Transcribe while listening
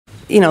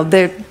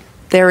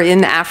they're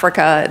in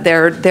Africa.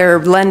 They're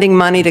lending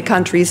money to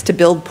countries to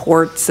build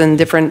ports and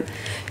different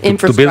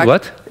infrastructure. To build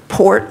what?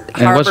 Port,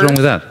 harbors. And what's wrong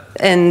with that?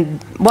 And,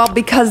 well,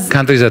 because...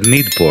 Countries that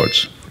need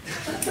ports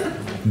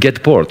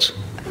get ports.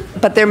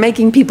 But they're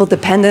making people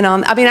dependent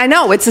on... I mean, I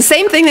know, it's the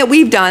same thing that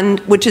we've done,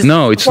 which is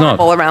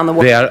horrible around the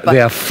world. They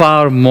are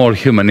far more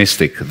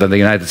humanistic than the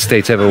United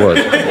States ever was.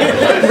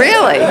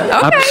 Really? Okay.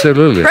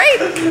 Absolutely.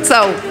 Great.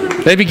 So...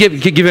 Let me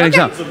give you an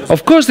example.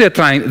 Of course they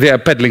are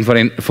peddling for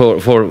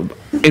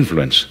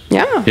influence.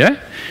 Yeah. Yeah?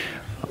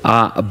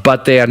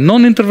 But they are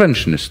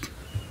non-interventionist.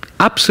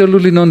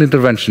 Absolutely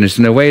non-interventionist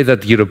in a way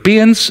that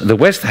Europeans, the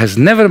West, has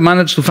never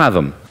managed to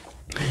fathom.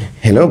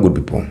 Hello, good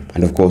people,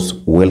 and of course,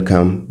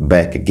 welcome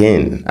back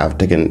again. I've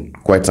taken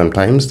quite some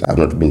time. I've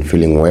not been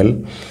feeling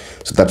well,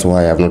 so that's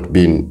why I've not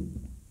been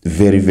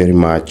very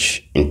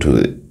much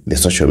into the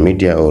social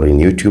media or in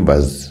YouTube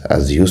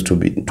as used to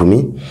be to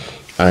me.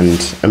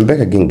 And I'm back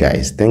again,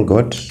 guys. Thank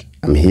God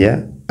I'm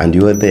here and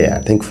you are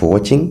there. Thank you for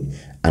watching.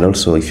 And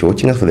also, if you're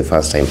watching us for the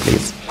first time,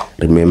 please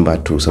remember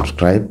to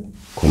subscribe,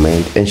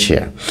 comment, and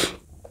share.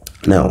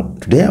 Now,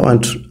 today I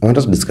want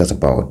us to discuss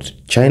about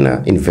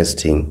China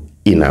investing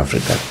in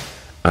Africa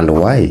and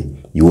why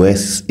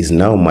US is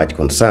now much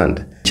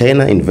concerned.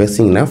 China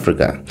investing in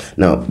Africa.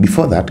 Now,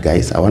 before that,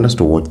 guys, I want us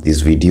to watch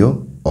this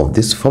video of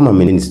this former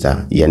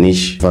minister,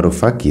 Yanis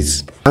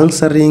Varoufakis,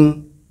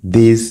 answering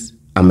this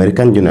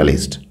American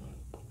journalist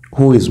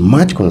who is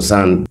much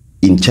concerned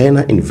in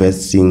China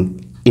investing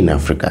in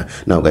Africa.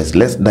 Now, guys,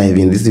 let's dive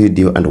in this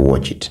video and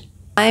watch it.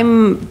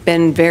 I've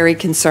been very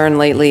concerned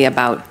lately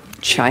about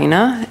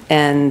China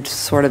and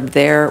sort of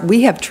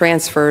we have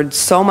transferred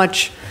so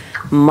much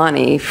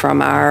money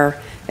from our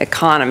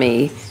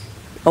economy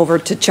over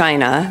to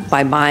China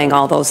by buying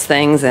all those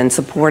things and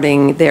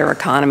supporting their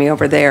economy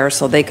over there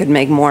so they could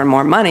make more and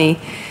more money.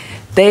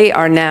 They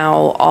are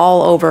now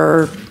all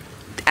over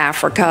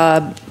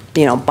Africa,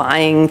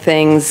 buying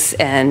things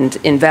and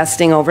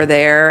investing over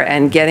there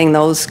and getting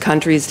those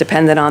countries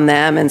dependent on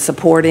them and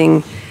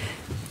supporting,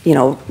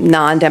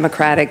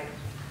 non-democratic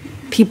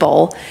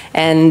people.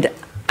 And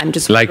I'm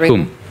just like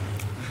whom?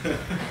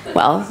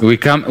 Well, we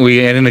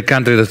are in a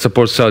country that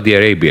supports Saudi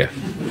Arabia.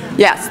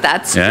 Yes,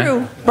 that's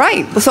true.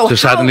 Right. So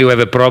suddenly we have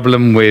a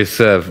problem with,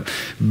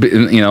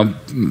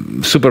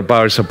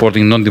 superpowers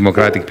supporting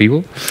non-democratic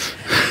people?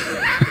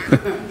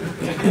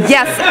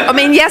 Yes,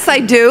 yes, I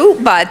do,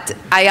 but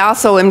I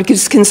also am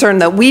just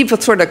concerned that we've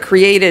sort of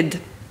created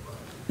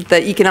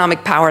the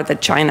economic power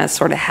that China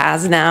sort of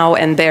has now,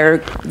 and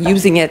they're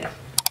using it,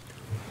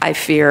 I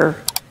fear,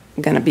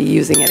 going to be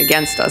using it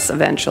against us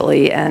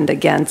eventually and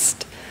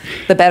against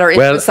the better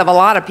interests of a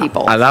lot of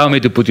people. Allow me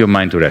to put your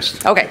mind to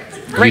rest. Okay,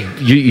 great.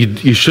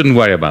 You shouldn't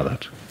worry about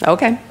that.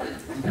 Okay.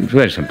 It's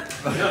very simple.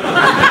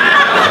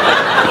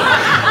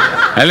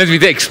 And let me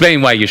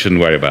explain why you shouldn't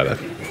worry about that.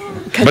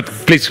 But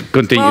please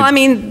continue. Well,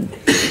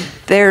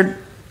 they're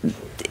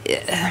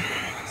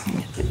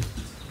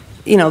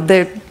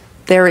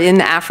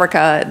in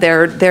Africa.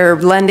 They're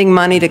lending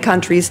money to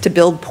countries to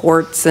build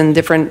ports and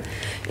different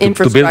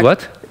infrastructure. To build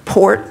what?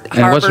 Port, and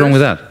harbors. What's wrong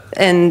with that?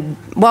 And,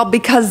 well,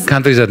 because...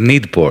 Countries that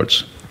need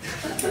ports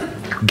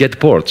get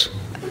ports.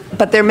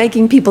 But they're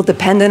making people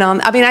dependent on...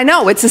 I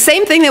know, it's the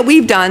same thing that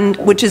we've done,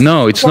 which is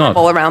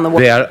horrible around the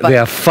world. They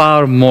are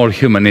far more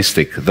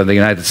humanistic than the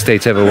United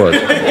States ever was.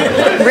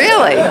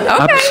 Really? Okay.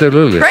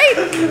 Absolutely.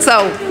 Great.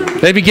 So...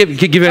 Let me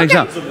give you an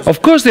example.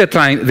 Of course they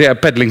are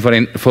peddling for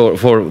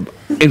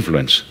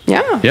influence.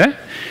 Yeah. Yeah?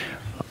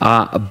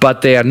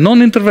 But they are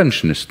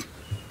non-interventionist.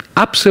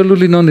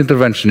 Absolutely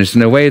non-interventionist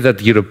in a way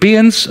that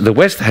Europeans, the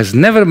West, has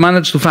never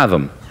managed to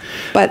fathom.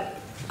 But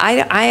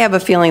I have a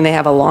feeling they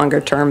have a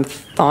longer-term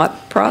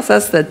thought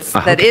process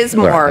that is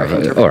more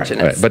interventionist. All right.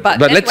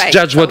 But anyway, let's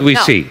judge what we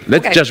see.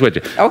 Let's judge what.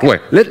 Okay.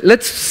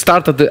 Let's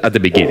start at the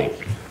beginning.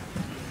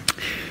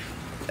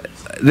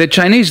 The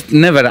Chinese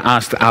never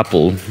asked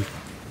Apple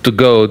to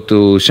go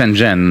to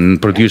Shenzhen and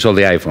produce all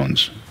the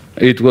iPhones.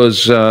 It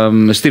was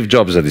Steve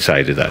Jobs that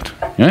decided that.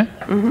 Yeah?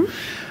 Mm-hmm.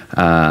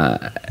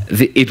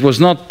 It was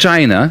not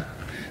China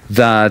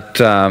that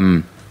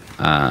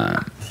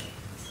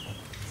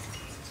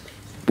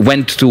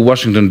went to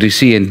Washington,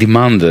 D.C. and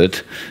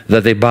demanded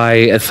that they buy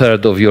a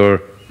third of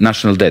your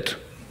national debt.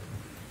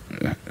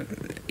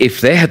 If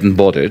they hadn't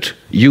bought it,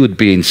 you would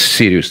be in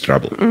serious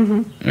trouble.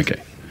 Mm-hmm.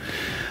 Okay.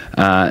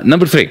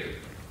 Number three.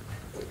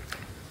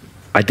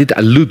 I did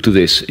allude to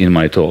this in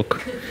my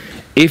talk.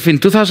 If in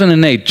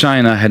 2008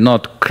 China had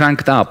not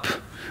cranked up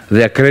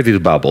their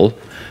credit bubble,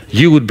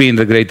 you would be in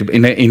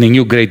a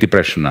new Great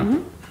Depression now.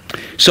 Mm-hmm.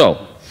 So,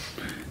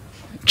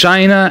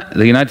 China,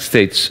 the United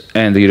States,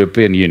 and the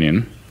European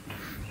Union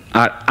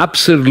are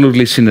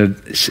absolutely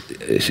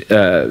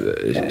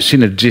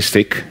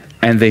synergistic,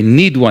 and they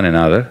need one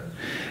another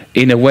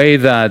in a way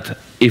that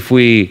if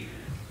we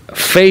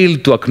fail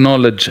to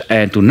acknowledge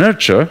and to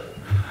nurture,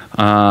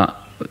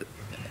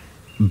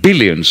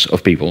 billions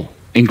of people,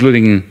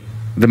 including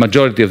the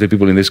majority of the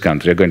people in this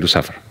country, are going to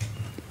suffer.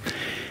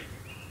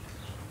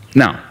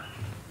 Now,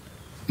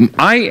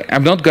 I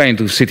am not going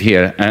to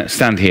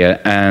stand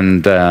here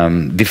and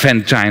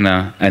defend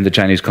China and the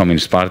Chinese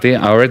Communist Party.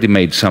 I already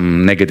made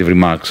some negative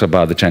remarks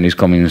about the Chinese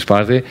Communist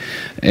Party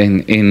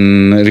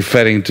in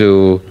referring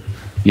to,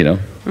 you know,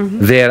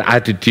 their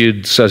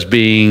attitudes as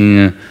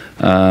being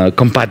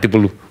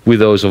compatible with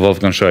those of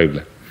Wolfgang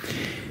Schäuble.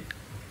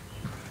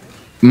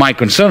 My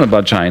concern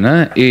about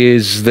China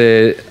is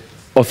the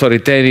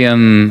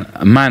authoritarian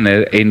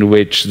manner in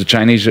which the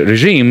Chinese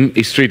regime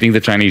is treating the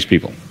Chinese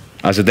people.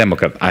 As a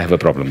Democrat, I have a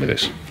problem with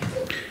this.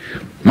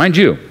 Mind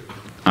you,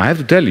 I have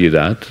to tell you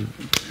that,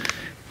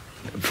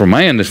 from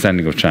my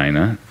understanding of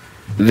China,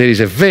 it's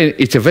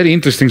a very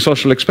interesting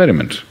social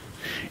experiment,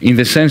 in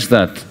the sense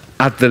that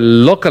at the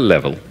local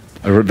level,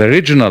 or the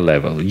regional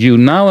level, you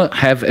now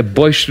have a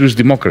boisterous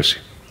democracy.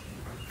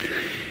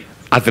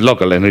 At the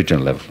local and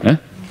regional level,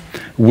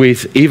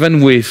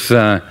 even with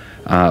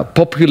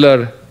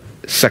popular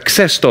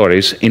success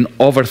stories in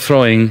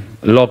overthrowing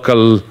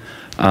local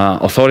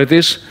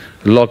authorities,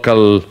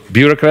 local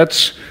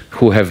bureaucrats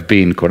who have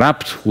been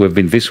corrupt, who have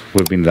been this, who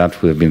have been that,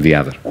 who have been the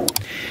other.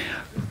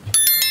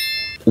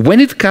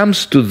 When it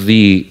comes to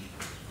the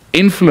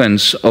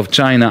influence of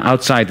China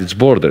outside its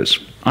borders,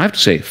 I have to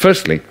say,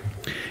 firstly,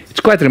 it's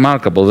quite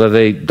remarkable that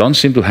they don't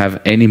seem to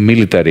have any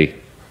military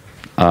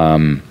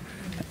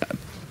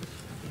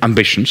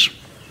ambitions.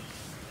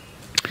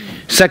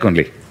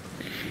 Secondly,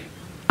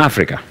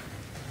 Africa.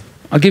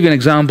 I'll give you an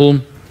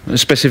example, a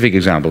specific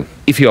example,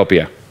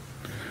 Ethiopia.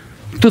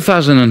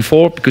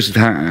 2004, because it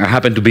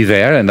happened to be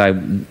there, and I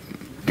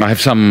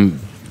have some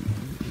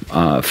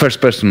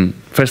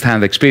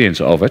first-hand experience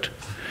of it.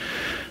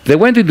 They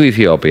went into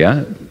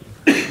Ethiopia.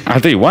 I'll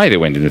tell you why they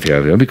went into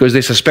Ethiopia, because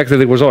they suspected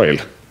there was oil.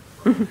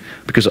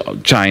 Because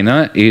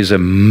China is a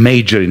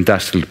major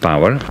industrial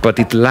power, but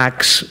it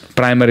lacks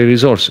primary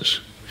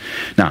resources.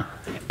 Now,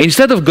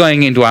 instead of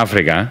going into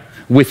Africa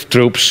with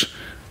troops,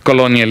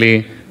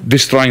 colonially,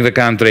 destroying the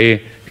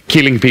country,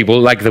 killing people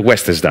like the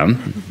West has done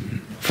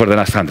for the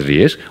last 100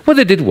 years, what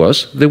they did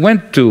was they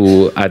went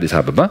to Addis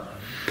Ababa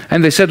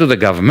and they said to the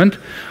government,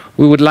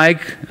 we would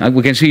like,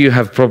 we can see you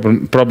have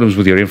problems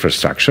with your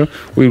infrastructure,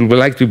 we would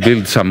like to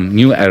build some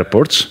new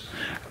airports,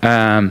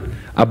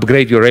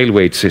 upgrade your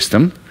railway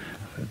system,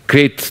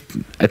 create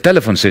a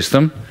telephone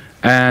system,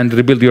 and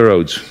rebuild your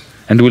roads.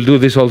 And we'll do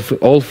this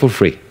all for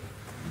free.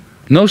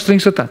 No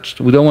strings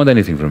attached. We don't want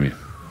anything from you.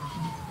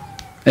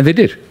 And they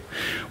did.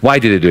 Why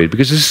did they do it?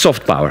 Because this is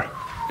soft power.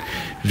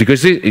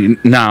 Because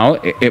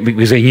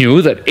because they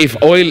knew that if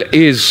oil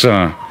is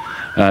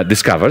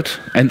discovered,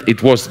 and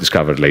it was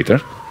discovered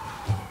later,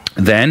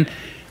 then,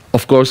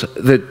 of course,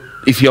 the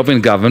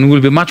Ethiopian government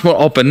will be much more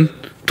open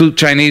to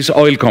Chinese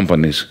oil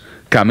companies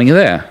coming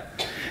there.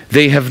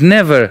 They have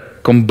never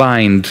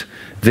combined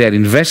their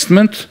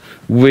investment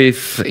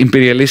with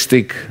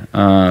imperialistic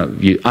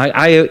view.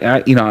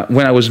 You know,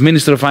 when I was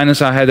Minister of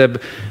Finance, I had a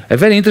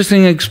very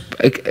interesting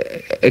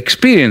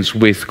experience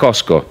with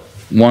COSCO,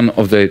 one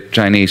of the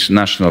Chinese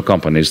national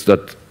companies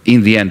that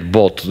in the end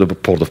bought the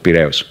port of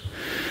Piraeus.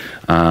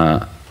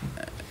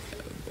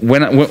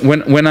 When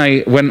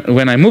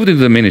I moved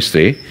into the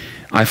ministry,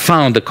 I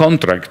found a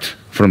contract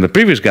from the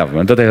previous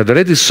government that they had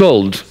already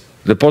sold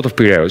the port of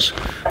Piraeus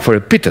for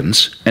a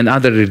pittance and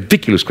other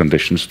ridiculous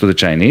conditions to the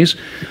Chinese,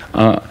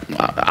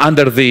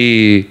 under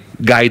the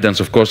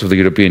guidance, of course, of the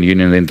European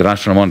Union and the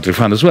International Monetary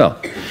Fund as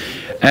well.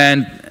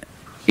 And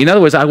in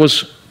other words,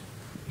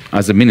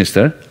 as a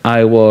minister,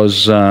 I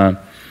was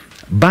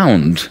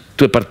bound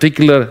to a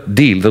particular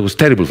deal that was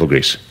terrible for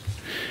Greece.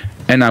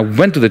 And I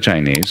went to the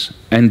Chinese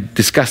and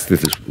discussed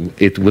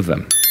it with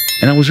them.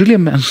 And I was really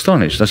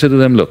astonished. I said to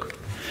them, look,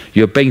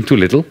 you're paying too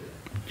little.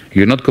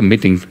 You're not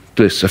committing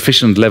to a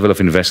sufficient level of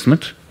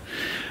investment,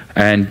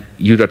 and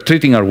you are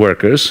treating our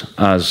workers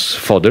as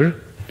fodder.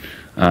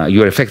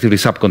 You are effectively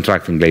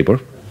subcontracting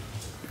labor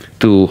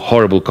to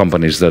horrible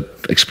companies that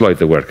exploit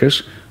the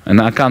workers,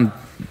 and I can't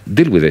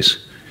deal with this.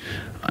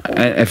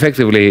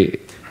 Effectively,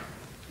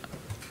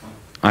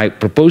 I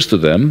proposed to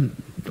them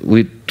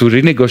to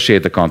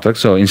renegotiate the contract,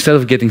 so instead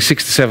of getting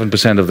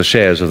 67% of the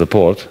shares of the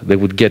port, they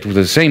would get with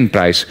the same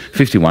price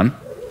 51%.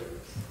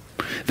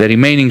 The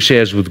remaining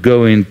shares would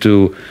go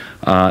into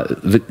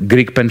the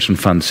Greek pension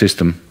fund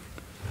system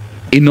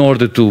in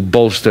order to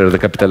bolster the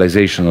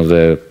capitalization of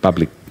the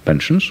public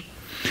pensions.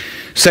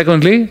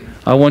 Secondly,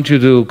 I want you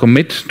to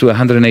commit to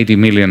 180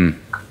 million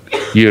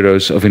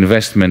euros of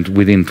investment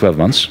within 12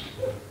 months.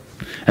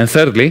 And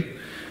thirdly,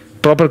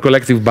 proper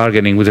collective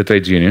bargaining with the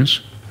trades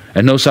unions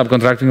and no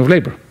subcontracting of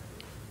labor.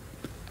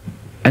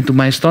 And to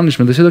my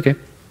astonishment, they said, okay.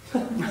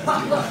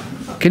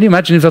 Can you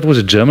imagine if that was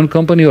a German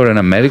company or an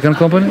American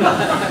company?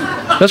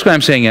 That's why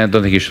I'm saying I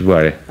don't think you should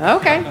worry.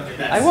 Okay,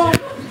 I won't.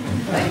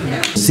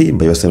 See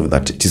by yourself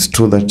that it is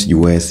true that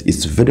US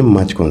is very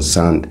much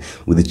concerned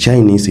with the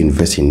Chinese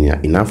investing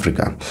in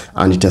Africa,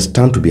 and it has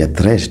turned to be a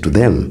threat to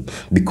them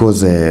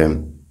because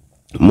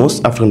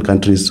most African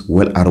countries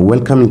are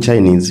welcoming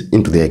Chinese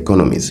into their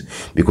economies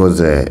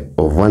because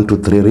of 1, 2,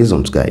 3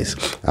 reasons, guys.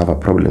 I have a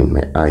problem in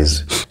my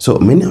eyes. So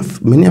many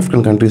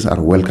African countries are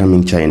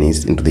welcoming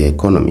Chinese into their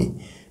economy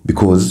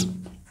because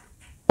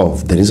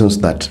of the reasons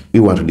that we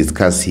want to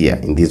discuss here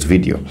in this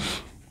video.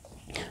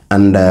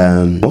 And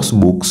most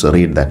books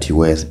read that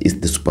US is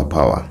the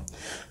superpower.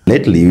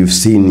 Lately, we've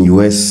seen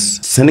US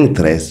sending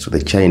threats to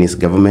the Chinese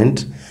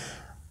government,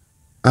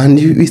 and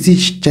you see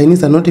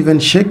Chinese are not even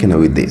shaken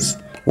with this.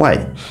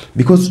 Why?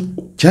 Because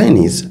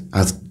Chinese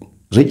has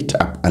reached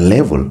up a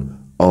level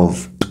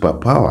of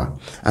superpower,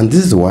 and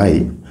this is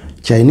why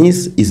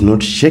Chinese is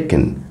not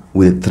shaken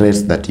with the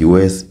threats that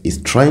US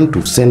is trying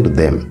to send to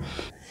them.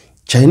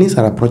 Chinese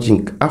are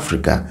approaching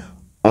Africa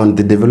on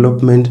the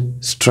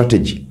development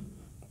strategy.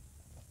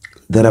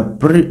 They are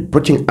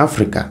approaching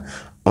Africa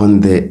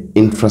on the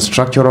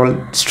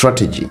infrastructural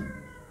strategy.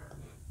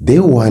 They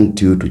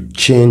want you to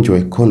change your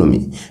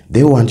economy.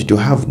 They want you to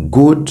have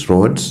good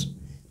roads,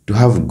 to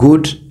have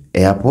good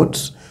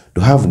airports,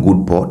 to have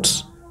good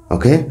ports,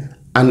 okay?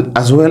 And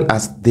as well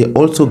as they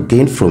also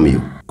gain from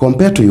you.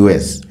 Compared to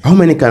US, how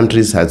many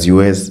countries has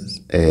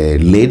US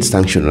laid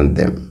sanctions on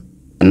them?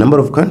 A number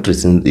of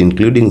countries,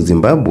 including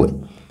Zimbabwe.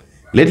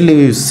 Lately,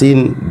 we've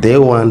seen they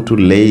want to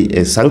lay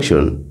a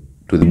sanction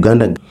to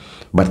Uganda,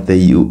 but the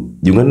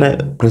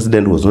Uganda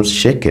president was not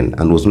shaken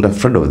and was not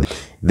afraid of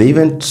it. They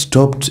even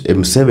stopped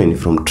Museveni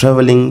from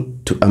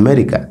traveling to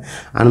America.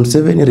 And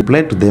Museveni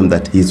replied to them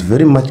that he is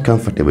very much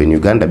comfortable in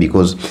Uganda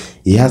because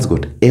he has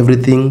got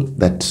everything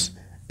that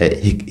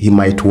he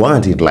might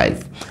want in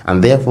life.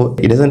 And therefore,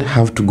 he doesn't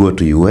have to go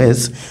to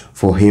US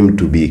for him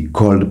to be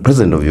called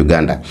president of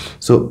Uganda.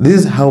 So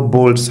this is how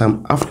bold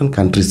some African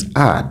countries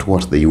are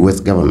towards the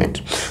US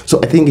government. So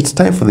I think it's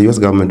time for the US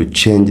government to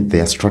change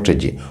their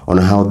strategy on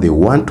how they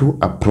want to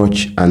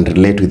approach and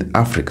relate with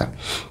Africa.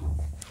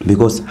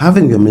 Because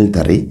having your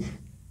military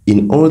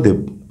in all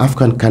the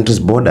African countries'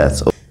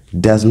 borders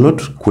does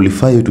not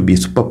qualify you to be a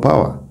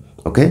superpower.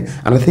 Okay,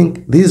 and I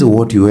think this is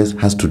what US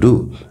has to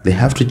do. They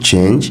have to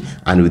change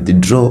and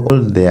withdraw all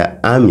their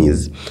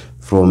armies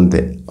from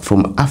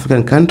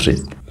African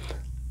countries.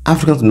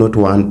 Africans do not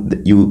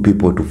want you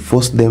people to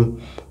force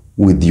them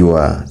with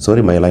your,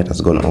 sorry, my light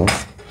has gone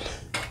off.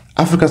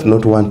 Africans do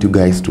not want you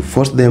guys to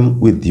force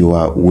them with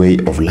your way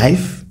of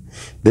life.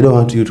 They don't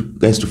want you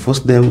guys to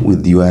force them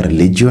with your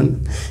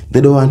religion.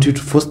 They don't want you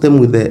to force them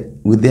with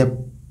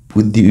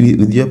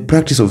your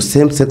practice of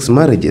same-sex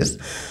marriages.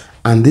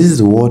 And this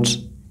is what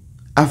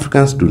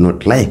Africans do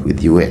not like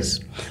with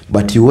US.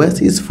 But US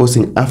is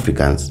forcing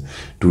Africans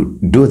to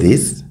do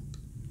this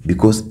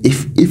because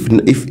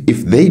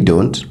if they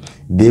don't,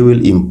 they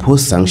will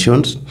impose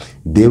sanctions,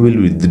 they will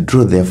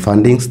withdraw their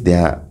fundings,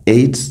 their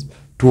aids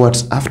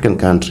towards African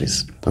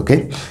countries.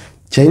 Okay?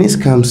 Chinese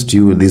comes to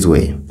you this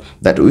way,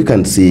 that we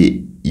can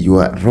see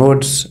your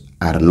roads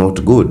are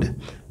not good.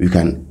 We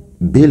can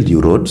build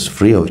your roads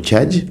free of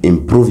charge,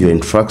 improve your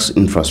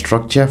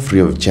infrastructure free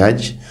of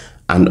charge,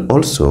 and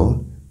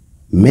also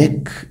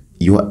make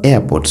your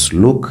airports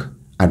look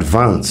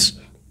advanced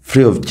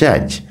free of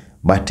charge.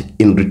 But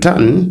in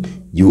return,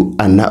 you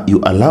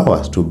allow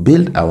us to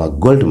build our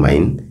gold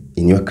mine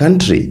in your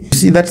country. You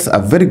see, that's a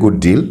very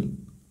good deal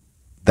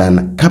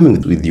than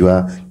coming with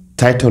your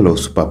title of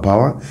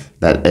superpower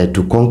that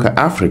to conquer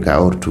Africa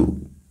or to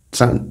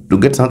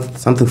get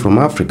something from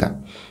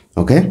Africa.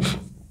 Okay,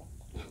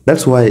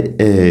 that's why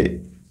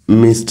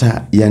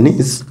Mr.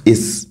 Yanis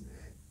is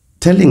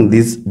telling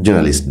this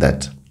journalist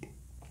that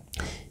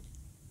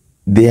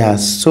they are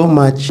so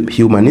much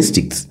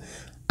humanistic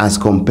as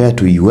compared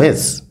to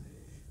US,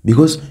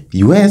 because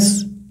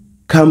US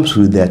comes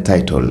with their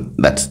title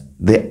that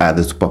they are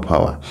the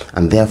superpower,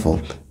 and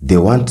therefore they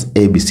want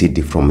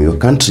ABCD from your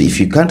country. If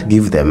you can't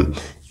give them,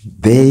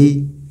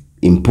 they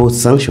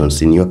impose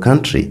sanctions in your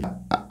country.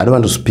 I don't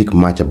want to speak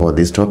much about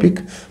this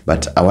topic,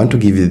 but I want to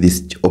give you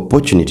this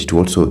opportunity to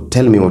also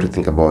tell me what you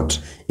think about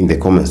in the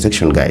comment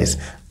section, guys,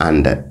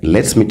 and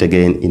let's meet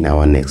again in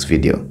our next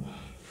video.